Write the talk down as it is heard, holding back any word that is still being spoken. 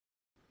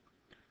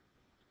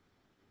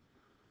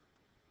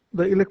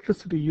The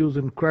electricity used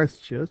in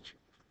Christchurch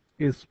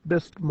is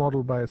best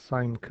modeled by a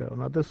sine curve.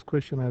 Now this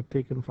question I have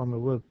taken from a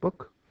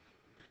workbook.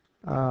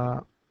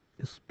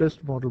 Is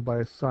best modeled by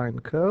a sine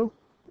curve.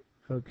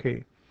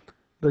 Okay,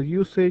 the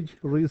usage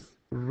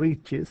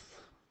reaches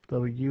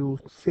the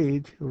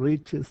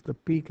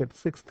peak at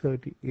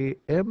 6:30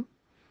 a.m.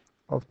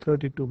 of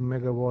 32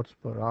 megawatts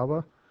per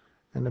hour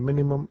and a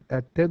minimum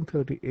at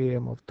 10:30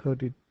 a.m. of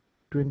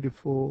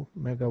 24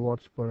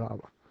 megawatts per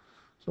hour.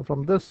 So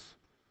from this,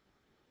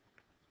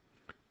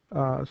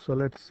 so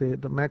let's say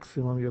the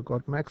maximum, you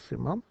got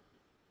maximum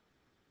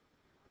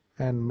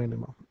and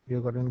minimum.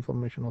 You got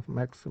information of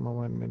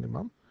maximum and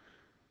minimum,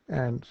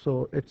 and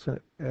so it's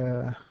a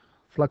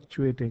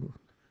fluctuating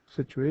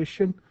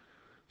situation.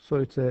 So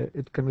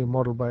it can be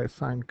modeled by a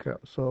sine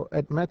curve. So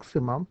at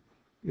maximum,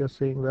 you're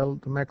saying, well,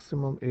 the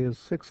maximum is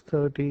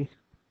 6:30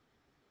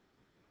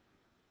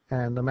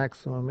 and the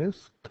maximum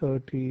is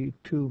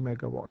 32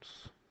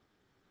 megawatts,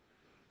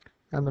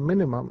 and the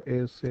minimum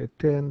is say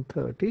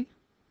 10:30,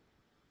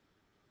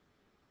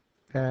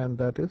 and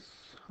that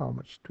is how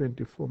much?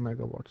 24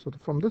 megawatts. So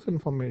from this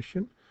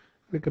information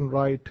we can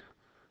write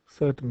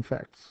certain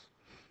facts.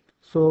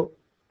 So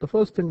the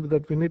first thing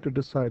that we need to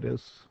decide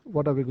is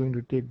what are we going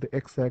to take the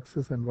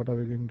x-axis and what are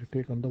we going to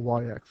take on the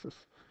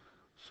y-axis.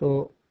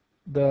 So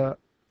the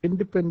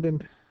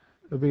independent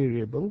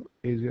variable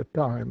is your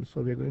time,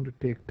 so we're going to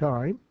take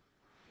time.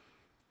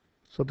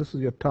 So this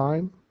is your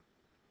time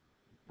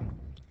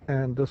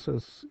and this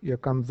is your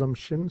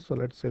consumption, so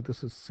let's say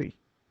this is C.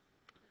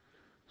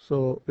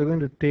 So we're going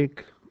to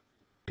take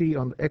T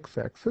on the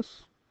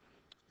x-axis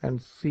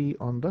and C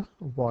on the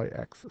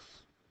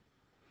y-axis.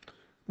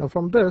 Now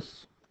from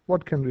this,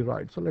 what can we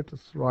write? So let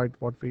us write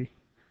what is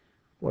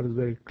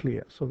very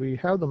clear. So we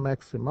have the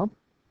maximum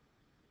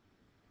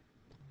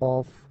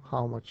of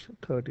how much?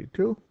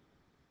 32,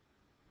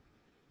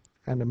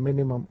 and a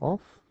minimum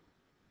of,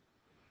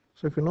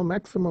 so if you know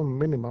maximum and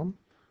minimum,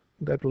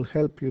 that will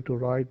help you to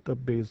write the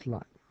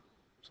baseline.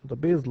 So the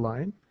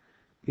baseline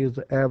is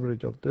the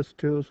average of these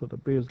two. So the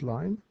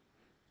baseline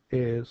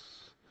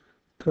is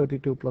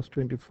 32 plus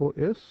 24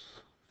 is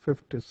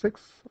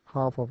 56.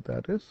 Half of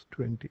that is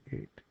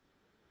 28.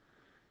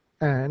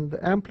 And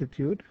the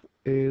amplitude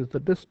is the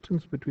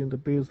distance between the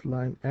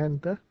baseline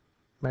and the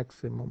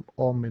maximum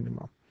or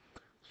minimum.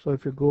 So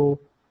if you go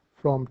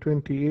from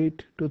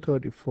 28 to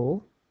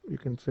 34, you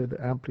can say the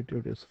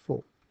amplitude is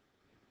 4.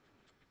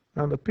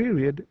 Now the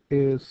period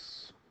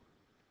is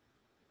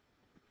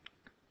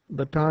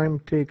the time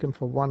taken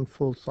for one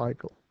full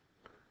cycle.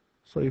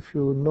 So if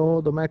you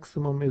know the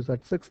maximum is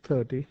at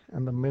 6:30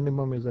 and the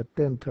minimum is at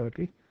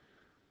 10:30,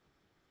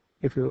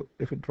 if you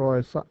draw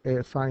a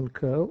sine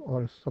curve,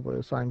 or suppose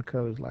a sine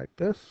curve is like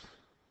this,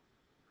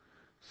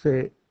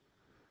 say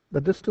the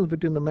distance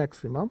between the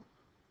maximum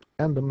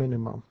and the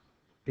minimum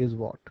is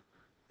what?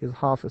 Is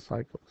half a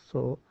cycle.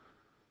 So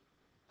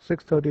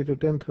 6:30 to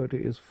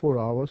 10:30 is 4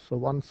 hours, so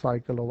one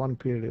cycle or one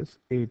period is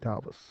 8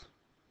 hours.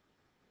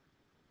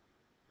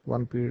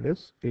 One period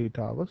is 8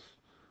 hours.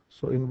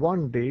 So in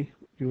one day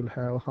you'll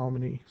have how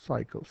many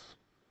cycles?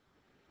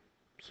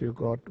 So you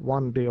got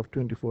one day of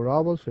 24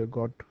 hours, so you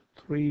got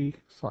 3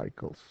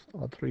 cycles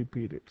or 3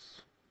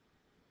 periods.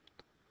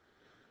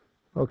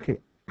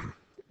 Okay,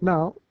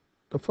 now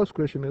the first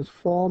question is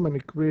form an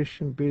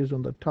equation based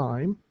on the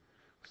time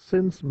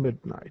since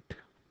midnight.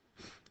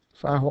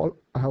 So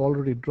I have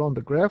already drawn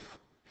the graph,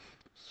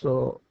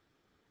 so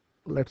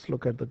let's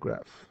look at the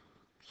graph.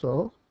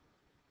 So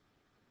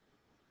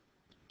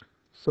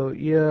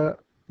here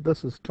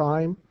this is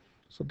time,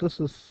 so this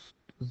is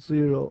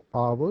 0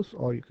 hours,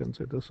 or you can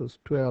say this is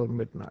 12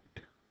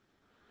 midnight.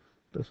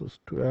 This is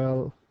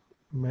 12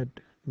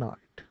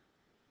 midnight.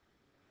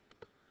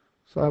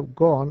 So I've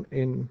gone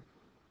in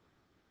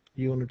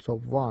units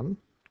of 1.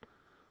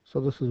 So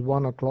this is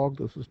 1 o'clock,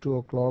 this is 2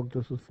 o'clock,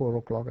 this is 4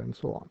 o'clock, and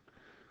so on.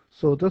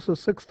 So this is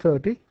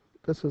 6:30,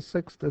 this is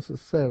 6, this is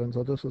 7,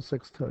 so this is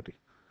 6:30.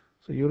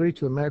 So you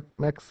reach the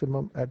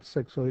maximum at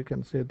 6, so you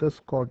can say this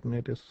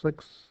coordinate is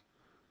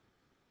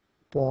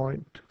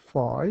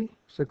 6.5,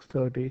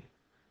 6:30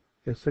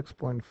 is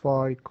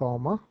 6.5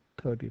 comma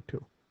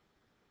 32.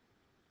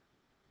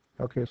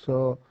 Okay,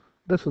 so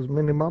this is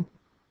minimum,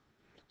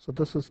 so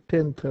this is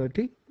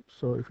 10:30,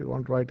 so if you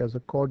want to write as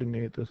a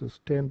coordinate, this is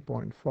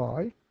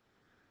 10.5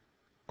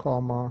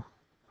 comma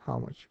how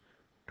much?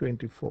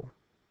 24.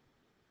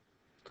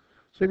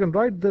 So you can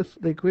write this,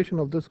 the equation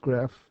of this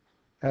graph,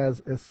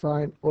 as a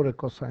sine or a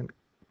cosine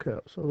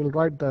curve. So we'll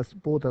write this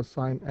both as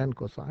sine and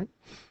cosine.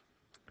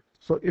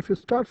 So if you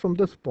start from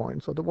this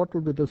point, so what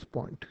will be this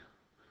point?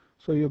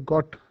 So you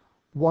got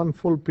one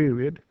full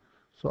period.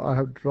 So I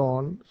have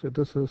drawn, so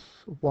this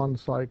is one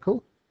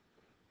cycle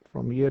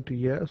from year to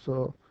year.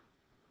 So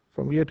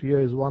from year to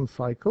year is one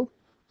cycle.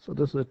 So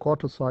this is a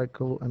quarter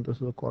cycle and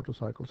this is a quarter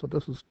cycle. So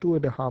this is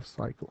 2.5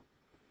 cycle.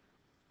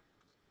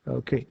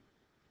 Okay.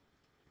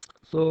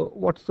 So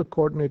what's the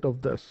coordinate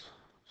of this?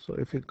 So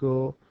if you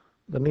go,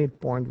 the need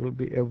point will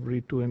be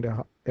every 2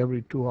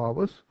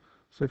 hours.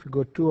 So if you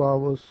go 2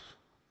 hours,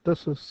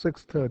 this is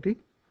 6:30.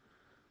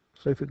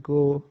 So if you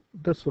go,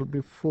 this will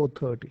be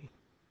 430.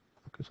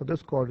 Okay, so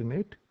this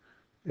coordinate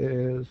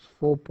is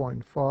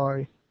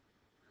 4.5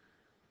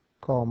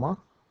 comma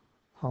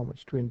how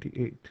much,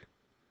 28.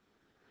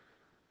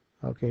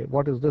 Okay,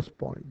 what is this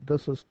point?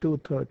 This is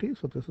 230,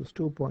 so this is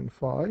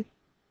 2.5.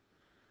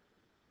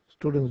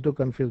 Students do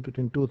confuse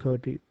between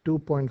 230,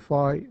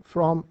 2.5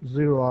 from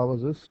 0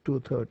 hours is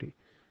 230.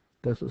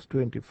 This is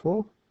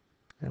 24,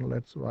 and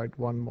let's write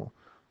one more.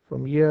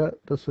 From here,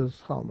 this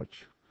is how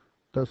much?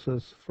 This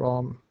is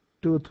from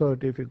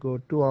 230. If you go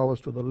 2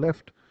 hours to the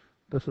left,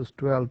 this is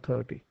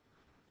 1230,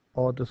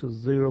 or this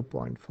is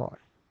 0.5.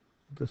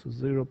 This is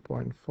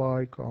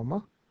 0.5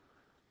 comma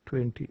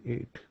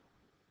 28,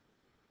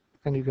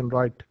 and you can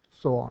write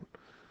so on.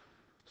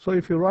 So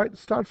if you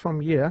start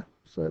from here,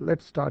 so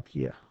let's start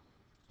here.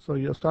 So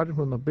you're starting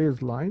from the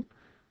baseline.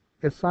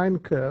 A sine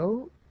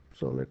curve,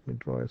 so let me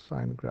draw a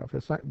sine graph.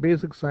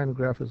 Basic sine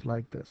graph is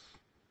like this.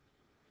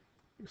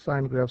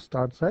 Sine graph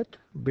starts at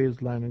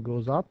baseline and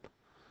goes up,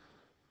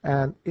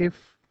 and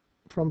if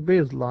from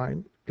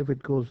baseline, if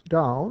it goes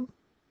down,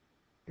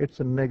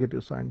 it's a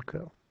negative sine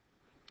curve.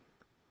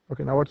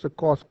 Okay, now what's a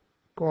cos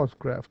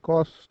graph?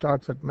 Cos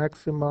starts at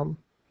maximum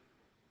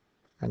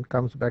and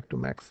comes back to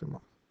maximum.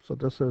 So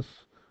this is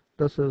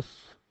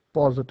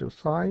positive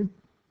sine.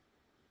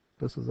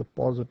 This is a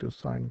positive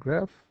sine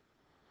graph.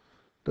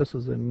 This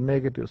is a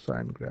negative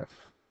sine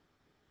graph.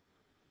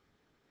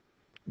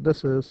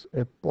 This is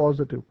a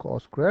positive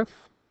cos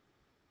graph.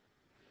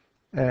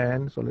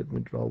 And so let me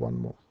draw one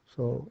more.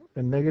 So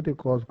a negative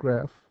cos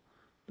graph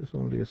is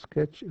only a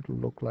sketch. It will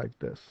look like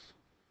this.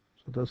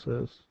 So this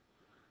is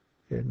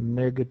a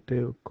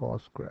negative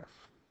cos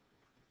graph.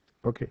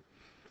 Okay.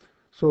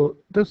 So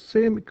this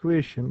same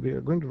equation we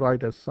are going to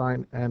write as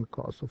sine and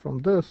cos. So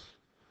from the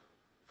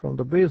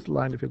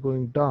baseline, if you're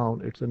going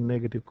down, it's a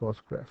negative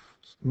cos graph,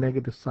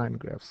 negative sine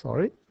graph,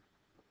 sorry.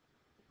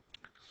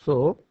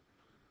 So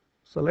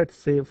let's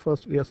say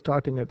first we are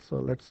starting at, so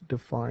let's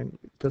define,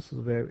 this is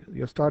where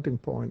your starting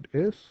point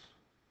is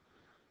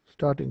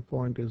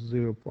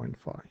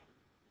 0.5.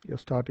 You're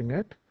starting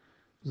at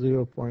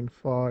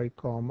 0.5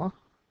 comma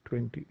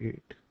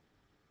 28.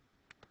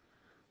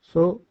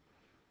 So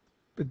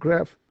the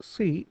graph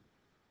C,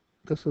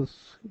 this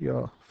is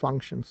your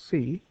function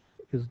C,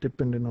 is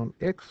dependent on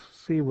x.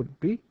 C would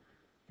be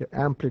your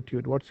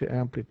amplitude. What's your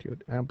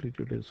amplitude?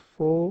 Amplitude is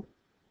 4,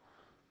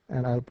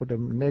 and I'll put a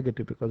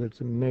negative because it's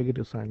a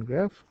negative sine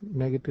graph.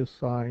 Negative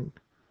sine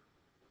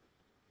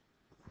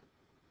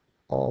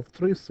of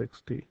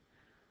 360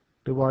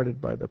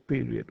 divided by the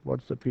period.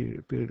 What's the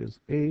period? Period is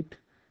 8.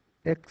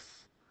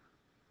 X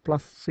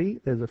plus C,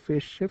 there's a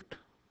phase shift,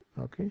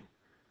 okay,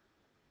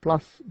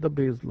 plus the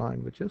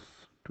baseline, which is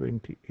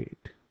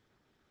 28.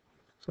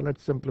 So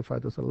let's simplify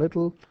this a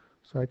little.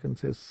 So I can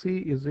say C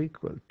is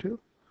equal to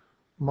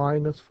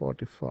minus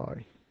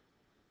 45.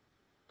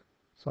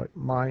 Sorry,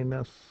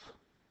 minus,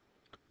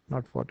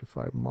 not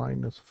 45,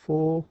 minus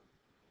 4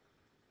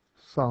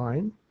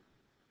 sine.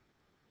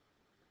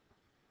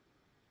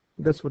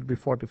 This would be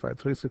 45.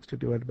 360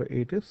 divided by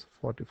 8 is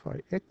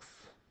 45x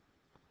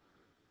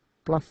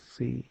plus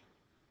C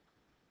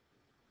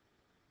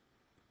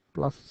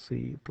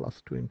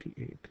plus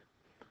 28.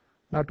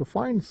 Now to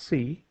find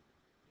C,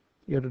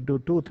 you have to do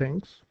two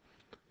things.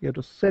 You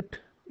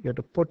have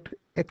to put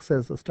x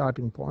as the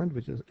starting point,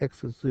 which is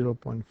x is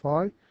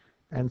 0.5,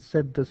 and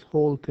set this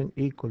whole thing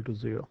equal to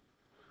 0.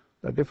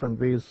 There are different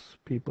ways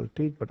people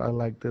teach, but I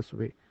like this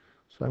way.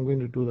 So I'm going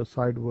to do the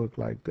side work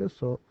like this.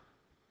 So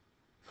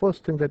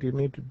first thing that you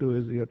need to do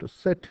is you have to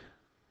set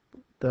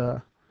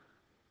the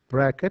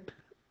bracket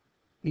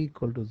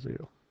equal to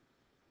 0,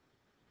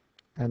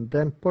 and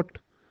then put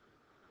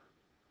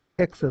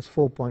x as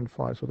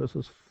 4.5. So this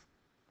is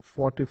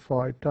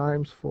 45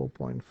 times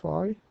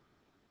 4.5.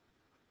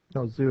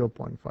 No,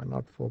 0.5,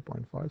 not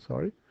 4.5,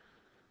 sorry.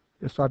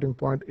 Your starting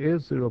point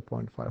is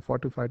 0.5.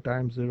 45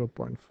 times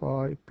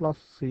 0.5 plus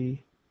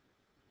C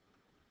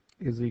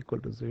is equal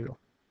to 0.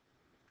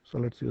 So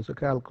let's use a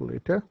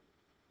calculator.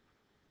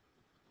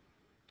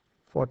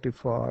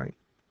 45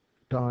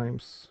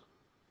 times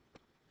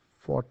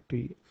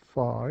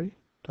 45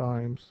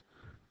 times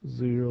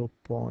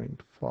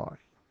 0.5.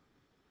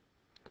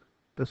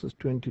 This is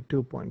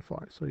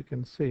 22.5. So you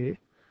can say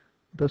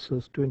this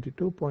is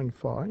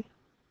 22.5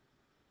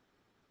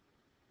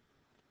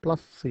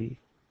 plus C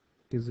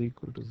is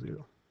equal to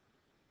 0.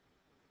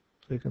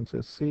 So you can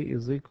say C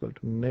is equal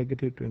to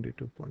negative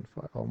 22.5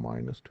 or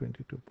minus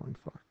 22.5.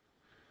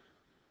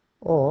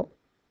 Or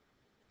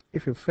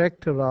if you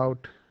factor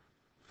out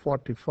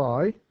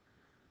 45,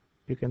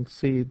 you can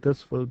see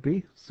this will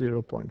be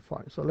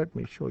 0.5. So let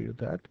me show you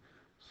that.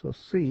 So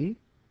C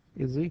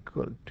is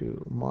equal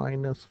to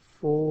minus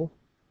 4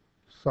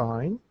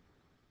 sine.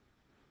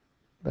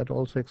 That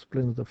also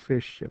explains the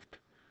phase shift.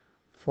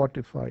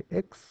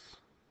 45x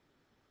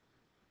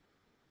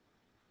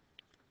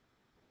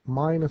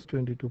minus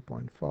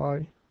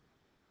 22.5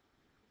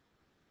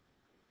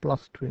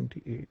 plus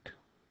 28.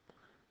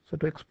 So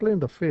to explain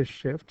the phase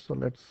shift, so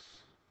let's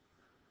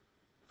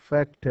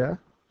factor.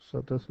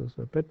 So this is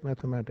a bit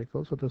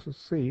mathematical. So this is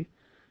C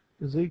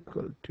is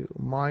equal to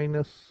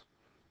minus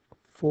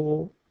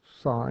 4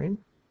 sine.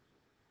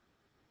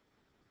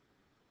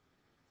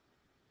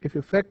 If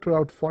you factor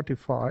out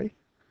 45,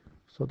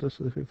 so this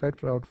is, if you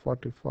factor out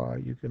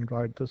 45, you can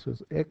write this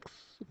is x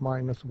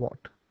minus what?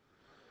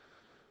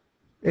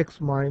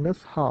 X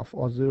minus half,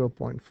 or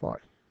 0.5,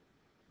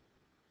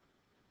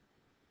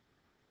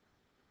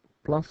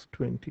 plus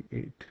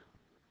 28.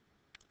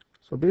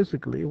 So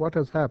basically what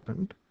has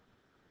happened,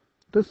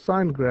 this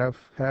sine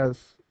graph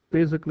has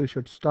basically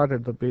should start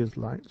at the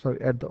baseline,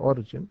 sorry, at the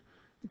origin.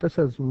 This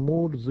has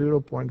moved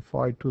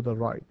 0.5 to the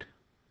right.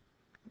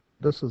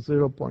 This is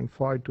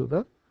 0.5 to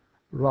the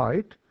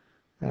right,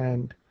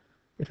 and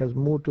it has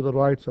moved to the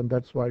right, so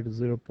that's why it is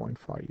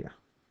 0.5 here.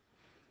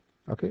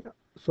 Okay,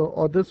 so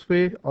or this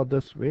way or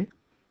this way.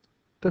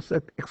 This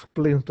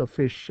explains the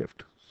phase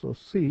shift. So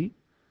see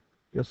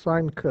your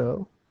sine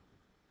curve,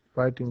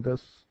 writing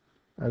this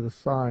as a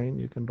sine,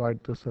 you can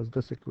write this as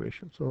this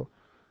equation. So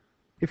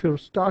if you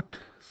start,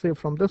 say,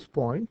 from this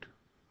point,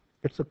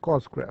 it's a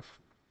cos graph.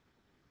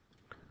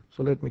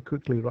 So let me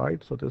quickly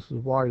write. So this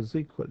is y is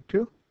equal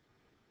to,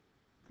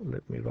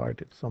 let me write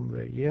it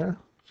somewhere here.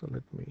 So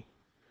let me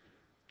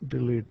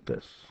delete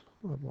this.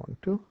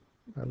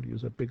 I'll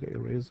use a bigger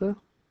eraser.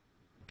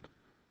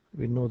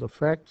 We know the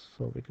facts,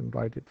 so we can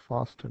write it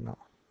faster now.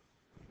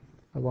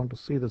 I want to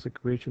see this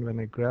equation when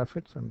I graph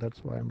it, and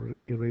that's why I'm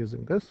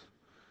erasing this.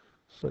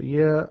 So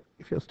here,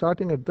 if you're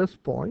starting at this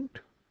point,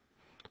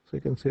 so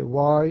you can say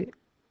y,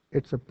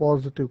 it's a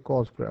positive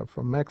cos graph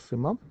from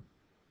maximum.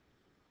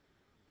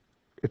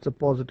 It's a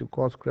positive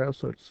cos graph,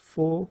 so it's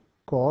 4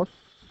 cos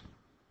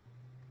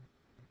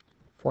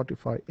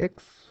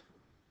 45x.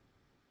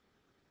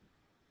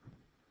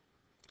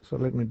 So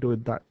let me do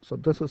it that. So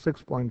this is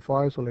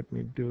 6.5, so let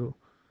me do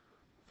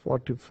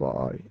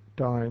 45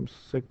 times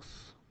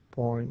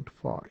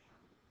 6.5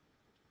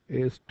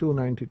 is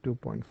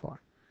 292.5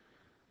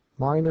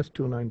 minus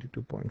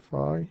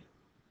 292.5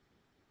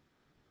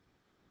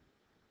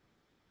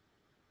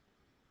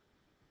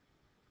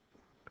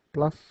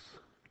 plus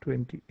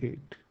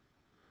 28.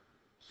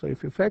 So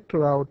if you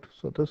factor out,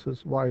 so this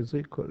is y is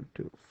equal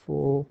to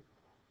 4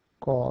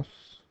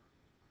 cos.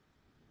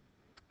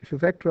 If you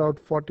factor out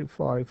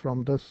 45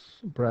 from this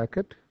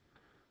bracket,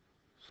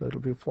 so it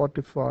will be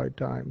 45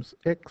 times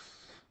x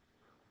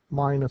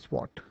minus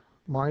what?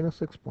 Minus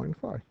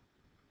 6.5.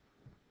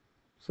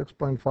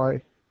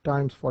 6.5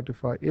 times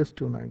 45 is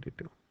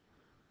 292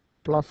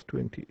 plus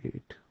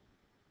 28.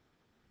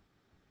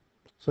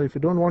 So if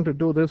you don't want to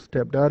do this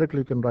step directly,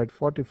 you can write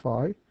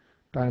 45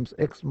 times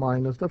x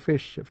minus the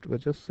phase shift,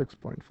 which is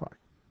 6.5.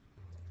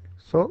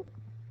 So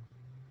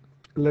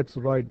let's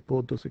write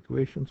both those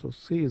equations. So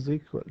C is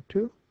equal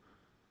to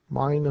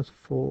minus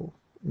 4,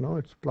 no,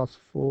 it's plus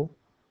 4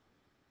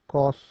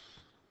 cos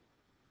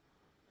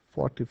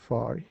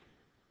 45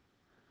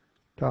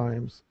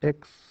 times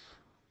x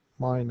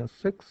minus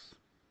 6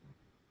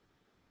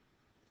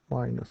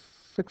 minus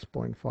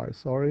 6.5,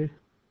 sorry,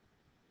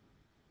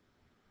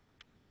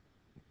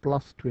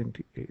 plus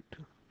 28.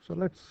 So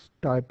let's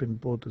type in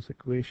both this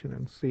equation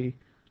and see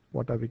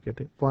what are we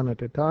getting one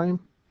at a time.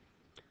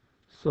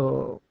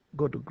 So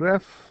go to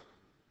graph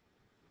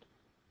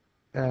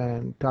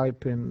and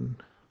type in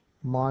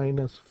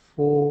minus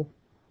 4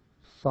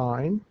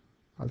 sine.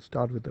 I'll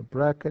start with a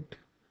bracket,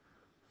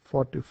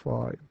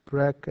 45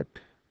 bracket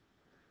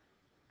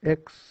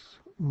x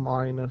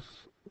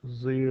minus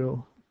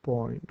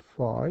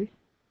 0.5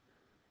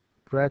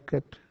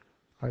 bracket.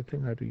 I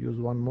think I have to use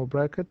one more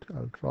bracket.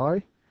 I'll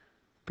try,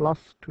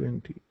 plus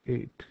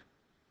 28.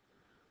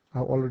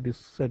 I've already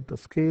set the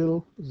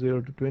scale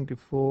 0 to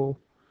 24,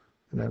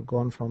 and I've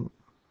gone from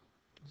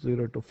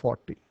 0 to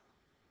 40.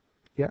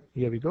 Yeah,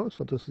 here we go.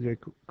 So this is your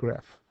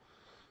graph.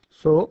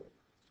 So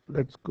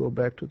let's go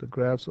back to the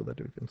graph so that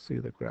we can see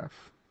the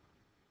graph.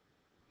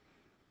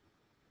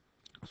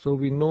 So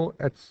we know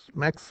at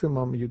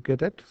maximum you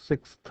get at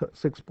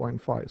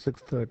 6.5,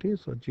 630.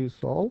 So G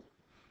sol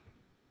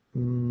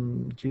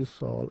and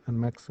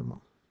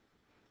maximum.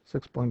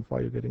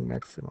 6.5 you're getting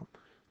maximum,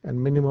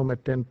 and minimum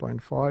at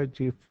 10.5,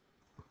 G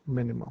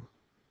minimum.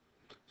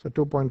 So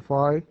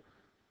 2.5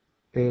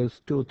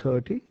 is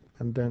 230,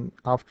 and then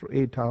after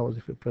 8 hours,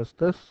 if you press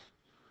this,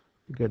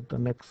 you get the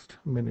next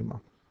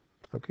minimum.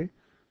 Okay,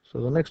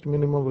 so the next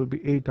minimum will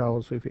be 8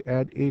 hours. So if you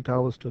add 8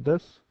 hours to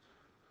this,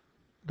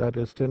 that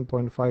is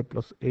 10.5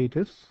 plus 8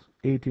 is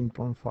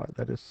 18.5.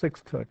 That is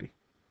 630.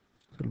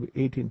 So it will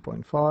be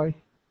 18.5.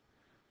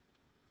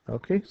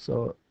 Okay,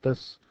 so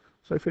this.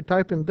 So if you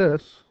type in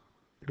this,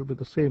 it will be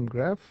the same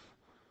graph.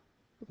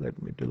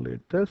 Let me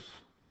delete this.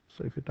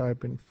 So if you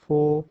type in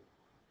 4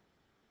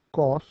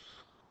 cos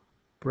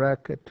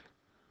bracket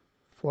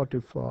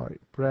 45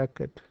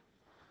 bracket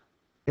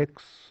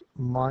x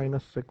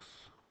minus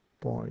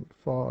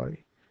 6.5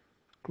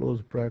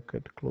 close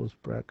bracket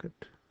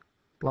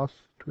plus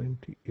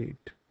 28.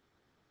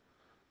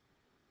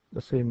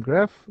 The same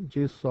graph,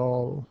 G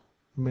sol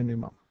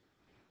minimum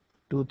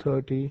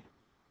 230,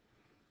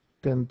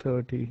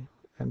 1030,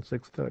 and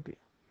 630,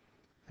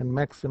 and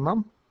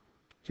maximum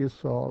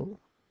G-sol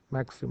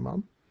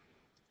maximum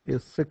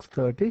is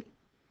 630,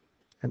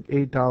 and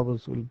 8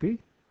 hours will be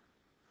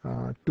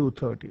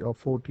 230 or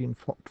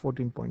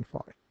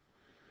 14.5.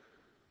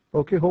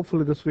 Okay,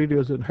 hopefully this video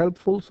is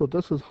helpful. So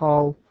this is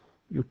how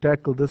you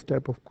tackle this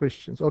type of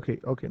questions. Okay,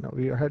 now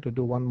we had to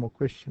do one more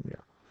question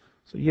here.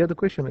 So here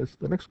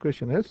the next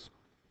question is,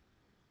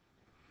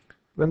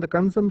 when the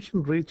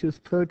consumption reaches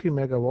 30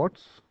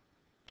 megawatts,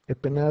 a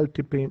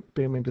penalty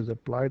payment is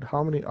applied.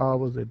 How many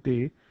hours a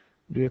day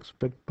do you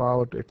expect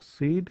power to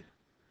exceed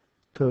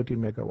 30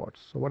 megawatts?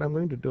 So what I'm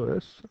going to do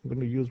is, I'm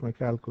going to use my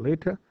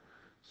calculator.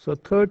 So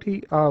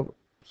 30 hours,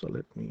 so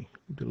let me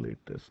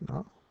delete this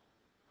now.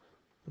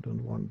 I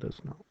don't want this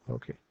now.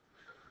 Okay.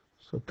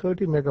 So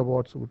 30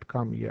 megawatts would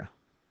come here.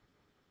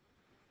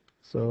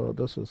 So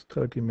this is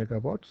 30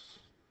 megawatts.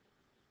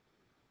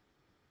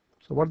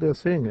 So what they're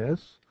saying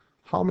is,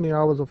 how many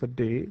hours of a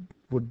day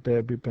would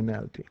there be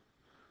penalty?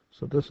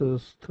 So this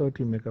is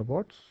 30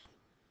 megawatts.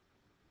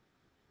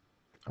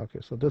 Okay,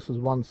 so this is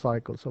one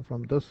cycle. So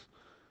from this,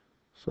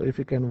 so if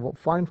you can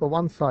find for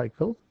one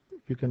cycle,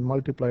 you can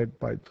multiply it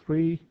by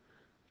 3,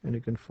 and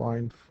you can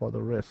find for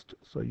the rest.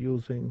 So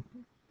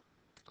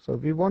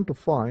we want to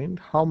find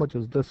how much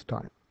is this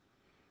time.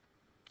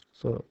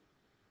 So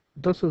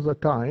this is a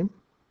time.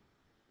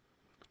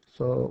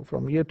 So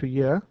from year to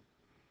year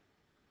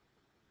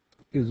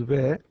is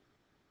where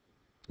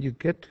you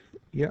get,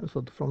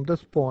 so from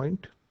this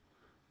point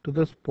to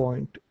this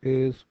point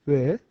is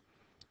where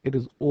it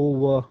is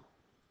over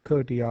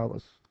 30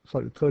 hours,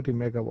 30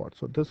 megawatts.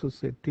 So this is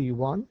say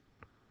T1,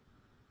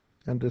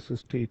 and this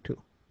is T2.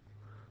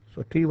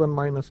 So T2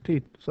 minus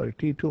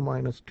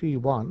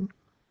T1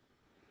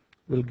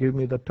 will give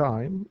me the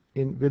time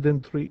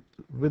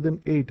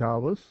within 8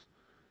 hours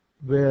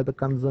where the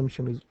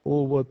consumption is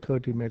over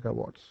 30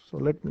 megawatts. So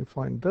let me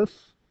find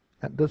this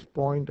at this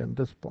point and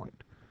this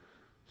point.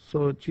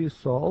 So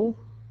G-sol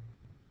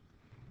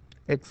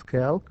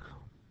xcalc,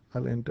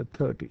 I'll enter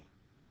 30.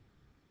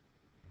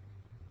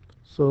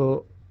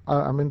 So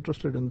I'm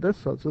interested in this.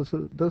 So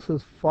this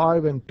is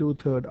 5 and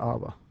 2/3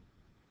 hour.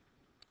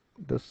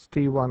 This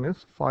T1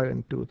 is 5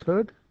 and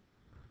 2/3,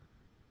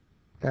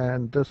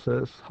 and this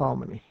is how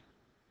many?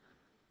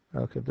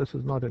 Okay, this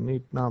is not a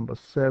neat number.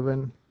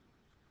 7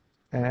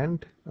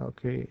 and,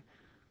 okay,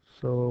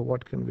 so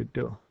what can we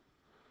do?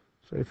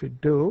 So if we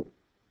do,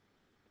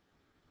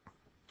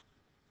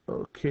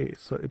 okay,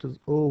 so it is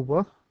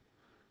over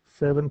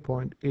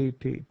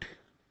 7.88.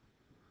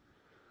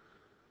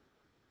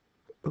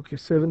 Okay,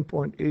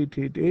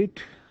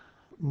 7.888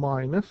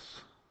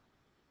 minus,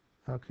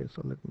 okay,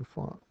 so let me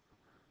find,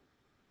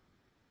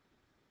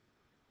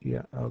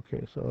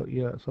 okay, so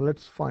so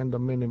let's find the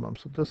minimum.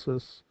 So this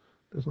is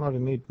not a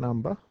neat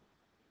number.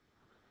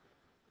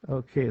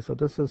 Okay, so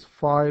this is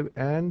 5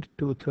 and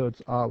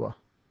 2/3 hour.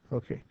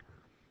 Okay,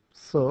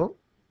 so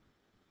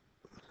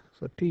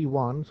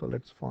T1, so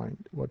let's find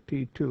what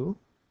T2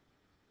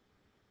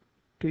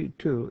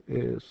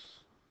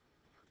 is,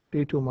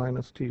 T2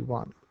 minus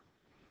T1.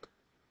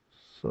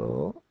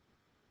 So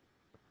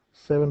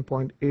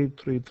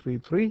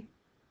 7.8333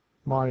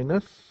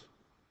 minus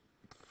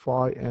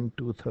 5 and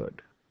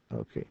 2/3.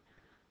 Okay,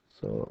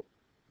 so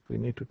we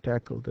need to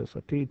tackle this.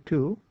 So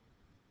T2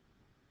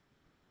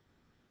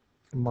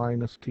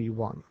 minus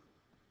T1.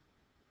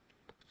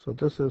 So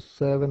this is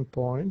 7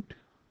 point,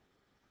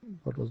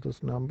 what was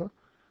this number?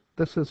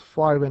 This is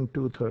 5 and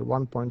 2/3.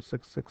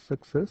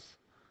 1.666 is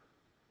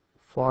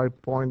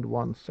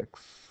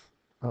 5.16.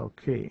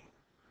 Okay,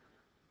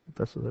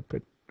 this is a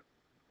bit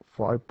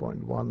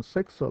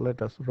 5.16. So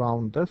let us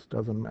round this,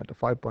 doesn't matter.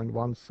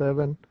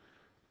 5.17,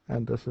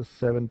 and this is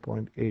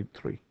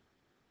 7.83.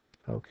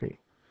 Okay,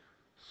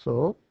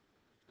 so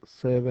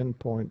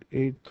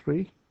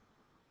 7.83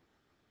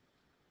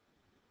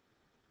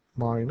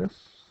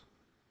 minus,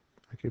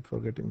 I keep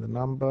forgetting the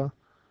number,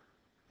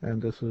 and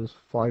this is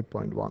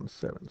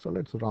 5.17. So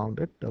let's round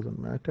it, doesn't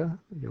matter.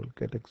 You'll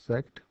get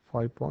exact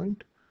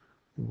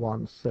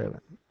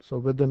 5.17. So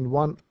within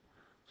one,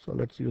 so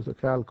let's use a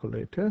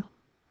calculator.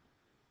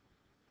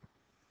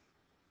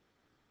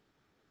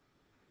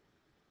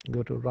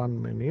 Go to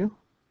run menu.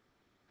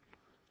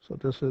 So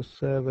this is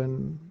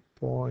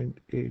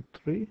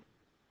 7.83.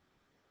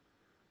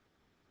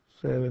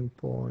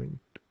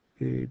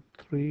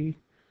 7.83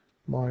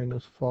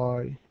 minus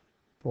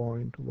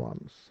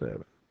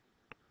 5.17.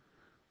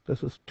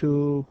 This is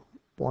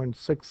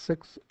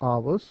 2.66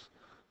 hours.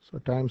 So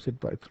times it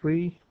by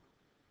 3.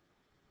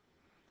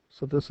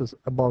 So this is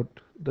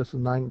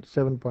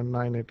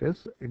 7.98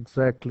 is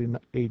exactly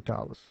 8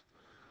 hours.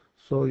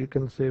 So you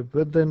can say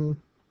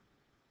within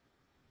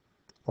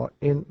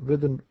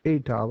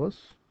 8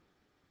 hours,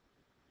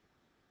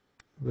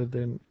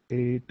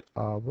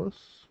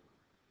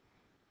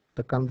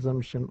 the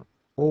consumption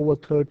over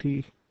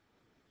 30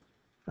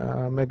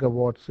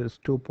 megawatts is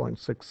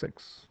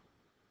 2.66.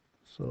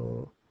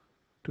 So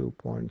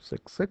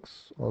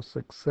 2.66 or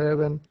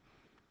 67,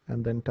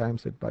 and then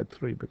times it by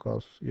 3,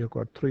 because you've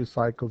got 3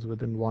 cycles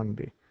within one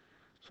day.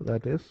 So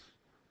that is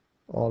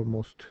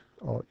almost,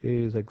 or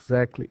is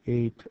exactly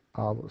 8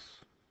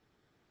 hours.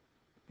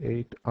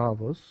 8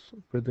 hours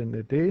within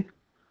a day,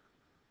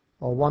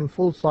 or one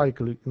full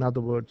cycle, in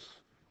other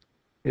words,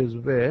 is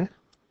where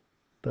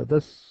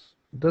this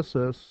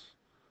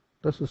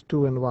is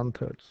 2 and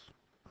 1/3.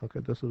 Okay,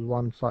 this is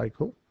one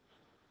cycle.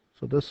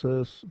 So this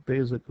is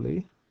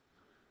basically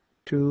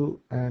 2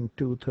 and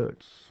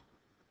 2/3.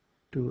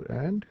 2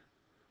 and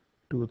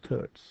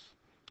 2/3.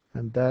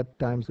 And that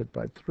times it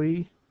by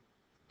 3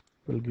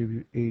 will give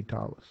you 8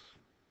 hours.